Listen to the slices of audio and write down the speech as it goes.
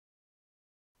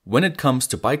When it comes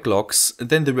to bike locks,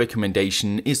 then the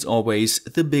recommendation is always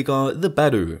the bigger the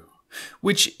better,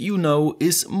 which you know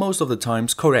is most of the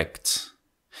times correct.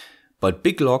 But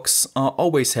big locks are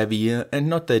always heavier and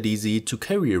not that easy to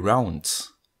carry around.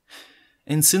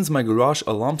 And since my garage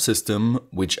alarm system,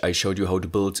 which I showed you how to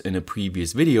build in a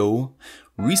previous video,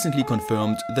 recently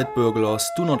confirmed that burglars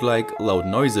do not like loud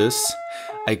noises,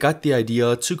 I got the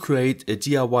idea to create a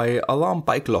DIY alarm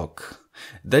bike lock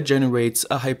that generates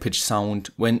a high-pitched sound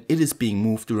when it is being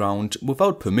moved around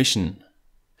without permission.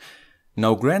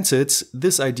 Now granted,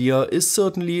 this idea is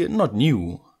certainly not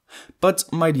new, but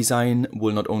my design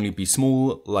will not only be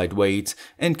small, lightweight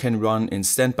and can run in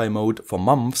standby mode for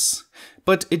months,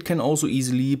 but it can also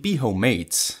easily be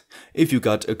homemade, if you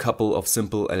got a couple of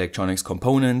simple electronics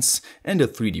components and a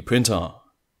 3D printer.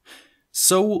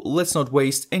 So let's not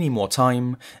waste any more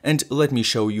time and let me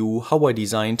show you how I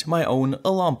designed my own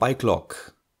alarm bike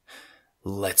lock.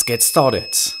 Let's get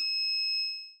started!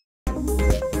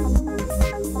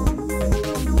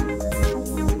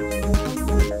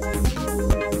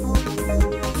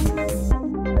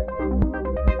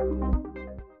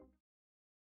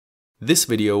 This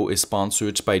video is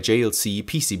sponsored by JLC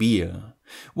PCB,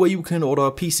 where you can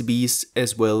order PCBs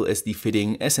as well as the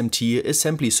fitting SMT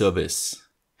assembly service.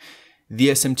 The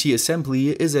SMT assembly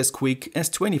is as quick as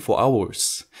 24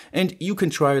 hours, and you can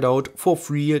try it out for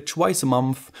free twice a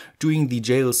month during the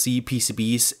JLC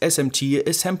PCB's SMT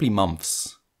assembly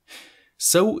months.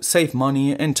 So save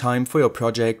money and time for your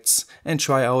projects and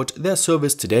try out their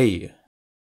service today.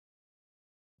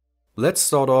 Let's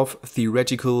start off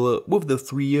theoretical with the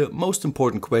 3 most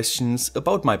important questions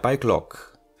about my bike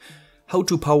lock. How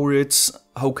to power it,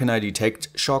 how can I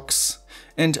detect shocks,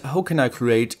 and how can I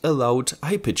create a loud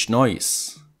high-pitched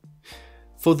noise.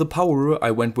 For the power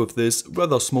I went with this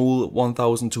rather small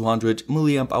 1200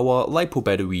 mAh LiPo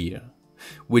battery,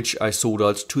 which I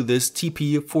soldered to this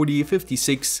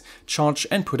TP4056 charge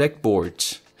and protect board,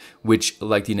 which,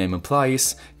 like the name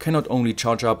implies, can not only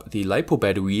charge up the LiPo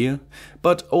battery,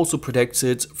 but also protects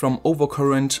it from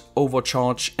overcurrent,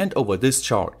 overcharge and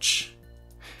overdischarge.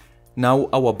 Now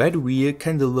our battery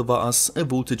can deliver us a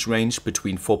voltage range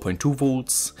between 4.2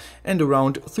 volts and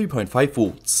around 3.5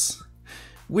 volts,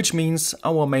 which means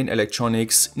our main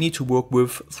electronics need to work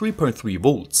with 3.3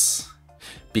 volts,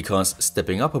 because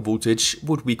stepping up a voltage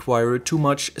would require too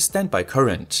much standby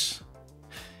current.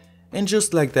 And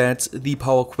just like that, the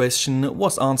power question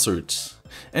was answered,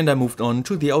 and I moved on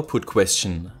to the output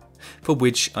question, for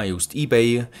which I used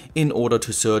eBay in order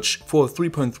to search for a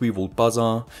 3.3 volt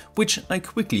buzzer, which I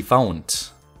quickly found.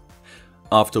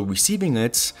 After receiving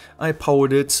it, I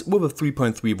powered it with a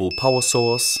 3.3 volt power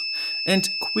source and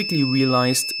quickly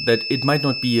realized that it might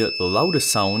not be the loudest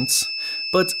sounds,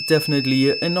 but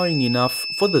definitely annoying enough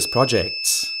for this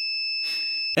project.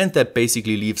 And that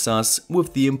basically leaves us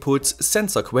with the input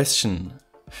sensor question,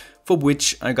 for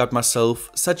which I got myself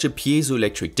such a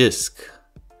piezoelectric disc.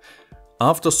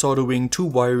 After soldering 2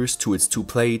 wires to its 2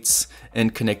 plates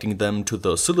and connecting them to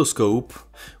the oscilloscope,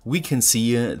 we can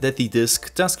see that the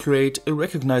disc does create a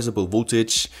recognizable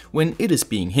voltage when it is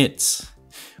being hit,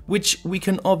 which we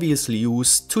can obviously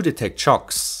use to detect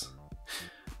shocks.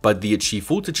 But the achieved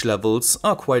voltage levels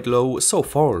are quite low so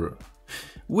far,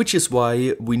 which is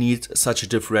why we need such a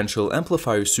differential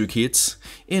amplifier circuit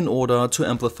in order to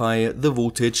amplify the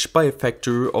voltage by a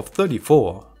factor of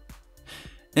 34.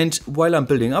 And while I'm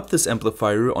building up this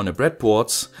amplifier on a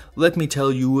breadboard, let me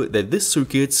tell you that this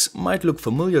circuit might look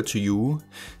familiar to you,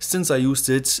 since I used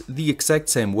it the exact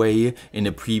same way in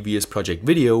a previous project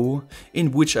video,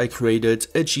 in which I created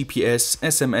a GPS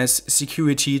SMS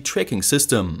security tracking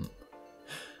system.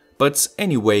 But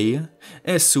anyway,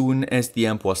 as soon as the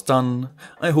amp was done,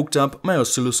 I hooked up my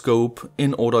oscilloscope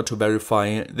in order to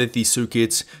verify that the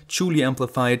circuit truly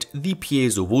amplified the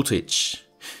piezo voltage,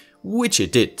 which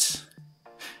it did.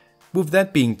 With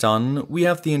that being done, we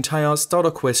have the entire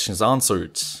starter questions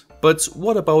answered. But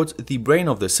what about the brain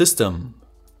of the system?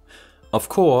 Of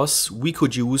course, we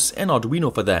could use an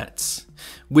Arduino for that,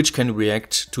 which can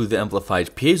react to the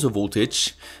amplified piezo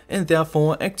voltage and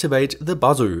therefore activate the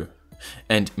buzzer,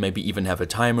 and maybe even have a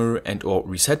timer and/or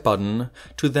reset button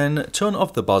to then turn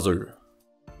off the buzzer.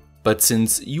 But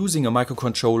since using a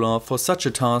microcontroller for such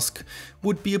a task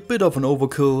would be a bit of an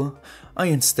overkill, I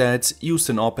instead used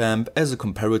an op-amp as a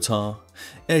comparator,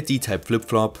 a D-type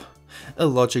flip-flop, a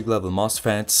logic level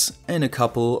MOSFET and a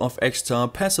couple of extra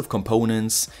passive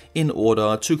components in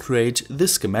order to create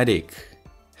this schematic.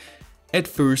 At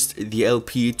first, the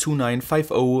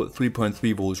LP2950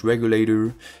 3.3 volts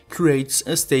regulator creates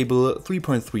a stable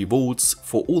 3.3 volts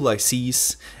for all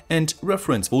ICs and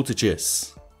reference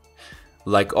voltages.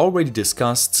 Like already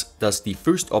discussed, does the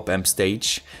first op-amp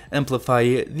stage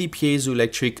amplify the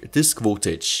piezoelectric disc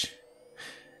voltage.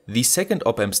 The second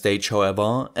op-amp stage,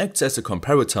 however, acts as a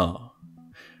comparator.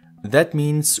 That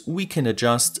means we can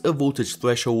adjust a voltage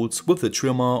threshold with the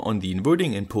trimmer on the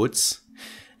inverting inputs,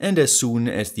 and as soon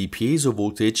as the piezo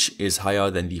voltage is higher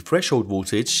than the threshold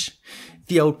voltage,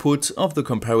 the output of the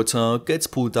comparator gets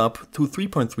pulled up to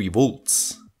 3.3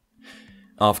 volts.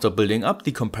 After building up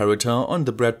the comparator on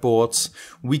the breadboards,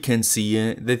 we can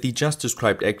see that the just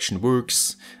described action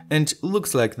works and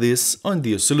looks like this on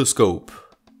the oscilloscope.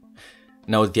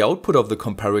 Now the output of the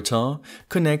comparator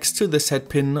connects to the set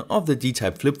pin of the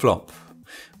D-type flip-flop,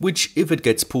 which, if it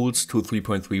gets pulled to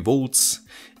 3.3 volts,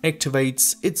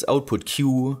 activates its output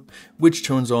Q, which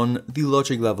turns on the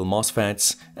logic level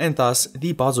MOSFET and thus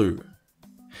the buzzer.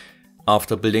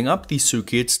 After building up the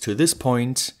circuit to this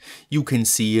point, you can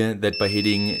see that by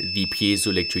hitting the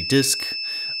piezoelectric disc,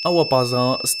 our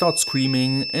buzzer starts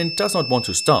screaming and does not want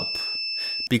to stop,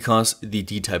 because the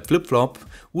D-type flip-flop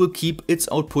will keep its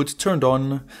output turned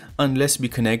on unless we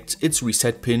connect its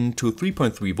reset pin to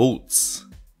 3.3 volts.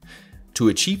 To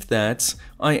achieve that,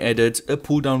 I added a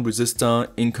pull-down resistor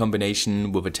in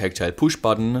combination with a tactile push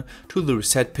button to the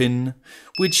reset pin,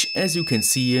 which, as you can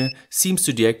see, seems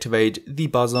to deactivate the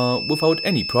buzzer without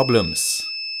any problems.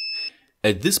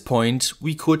 At this point,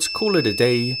 we could call it a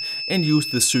day and use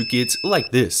the circuit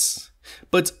like this.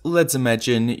 But let's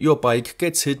imagine your bike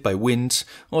gets hit by wind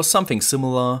or something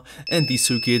similar, and the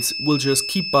circuit will just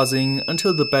keep buzzing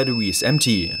until the battery is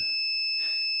empty.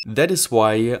 That is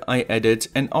why I added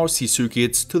an RC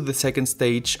circuit to the second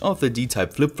stage of the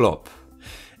D-type flip-flop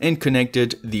and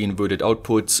connected the inverted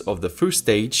outputs of the first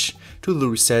stage to the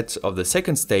reset of the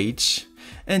second stage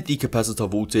and the capacitor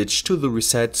voltage to the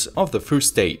reset of the first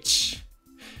stage.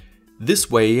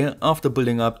 This way, after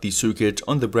building up the circuit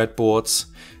on the breadboards,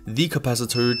 the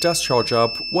capacitor does charge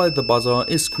up while the buzzer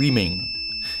is screaming,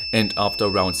 and after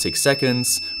around 6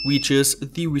 seconds reaches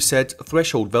the reset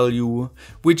threshold value,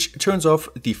 which turns off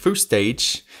the first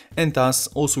stage and thus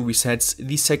also resets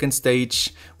the second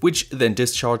stage, which then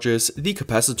discharges the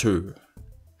capacitor.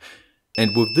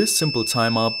 And with this simple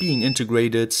timer being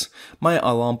integrated, my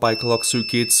alarm bike clock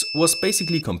circuit was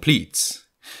basically complete,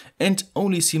 and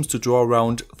only seems to draw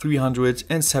around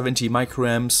 370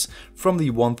 microamps from the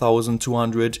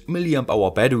 1200 mAh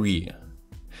battery.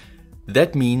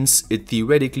 That means it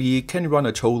theoretically can run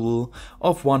a total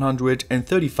of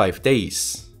 135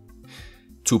 days.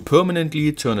 To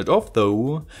permanently turn it off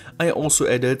though, I also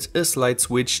added a slide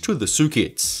switch to the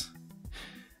circuit.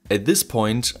 At this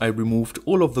point I removed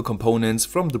all of the components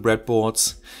from the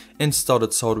breadboards and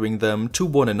started soldering them to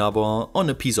one another on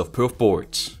a piece of perf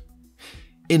board.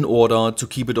 In order to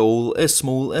keep it all as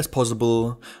small as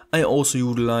possible, I also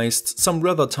utilized some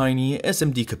rather tiny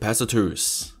SMD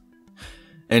capacitors.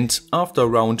 And after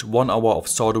around 1 hour of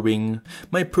soldering,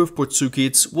 my perfboard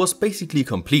circuit was basically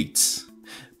complete.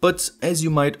 But as you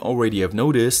might already have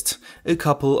noticed, a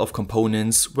couple of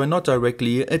components were not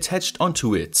directly attached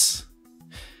onto it.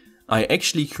 I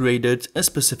actually created a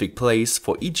specific place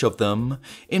for each of them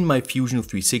in my Fusion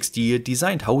 360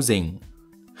 designed housing.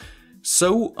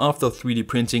 So after 3D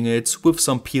printing it with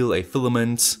some PLA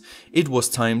filament, it was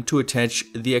time to attach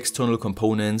the external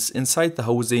components inside the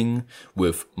housing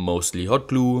with mostly hot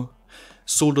glue,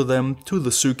 solder them to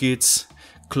the circuits,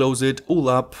 close it all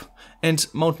up and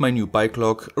mount my new bike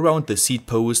lock around the seat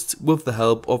post with the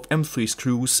help of M3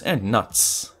 screws and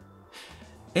nuts.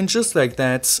 And just like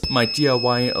that, my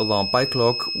DIY alarm bike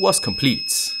lock was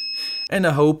complete. And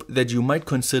I hope that you might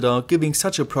consider giving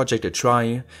such a project a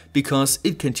try, because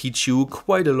it can teach you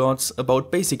quite a lot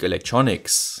about basic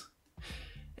electronics.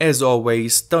 As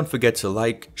always, don't forget to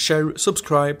like, share,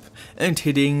 subscribe and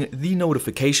hitting the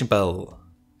notification bell.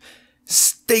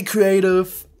 Stay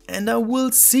creative and I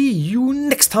will see you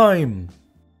next time!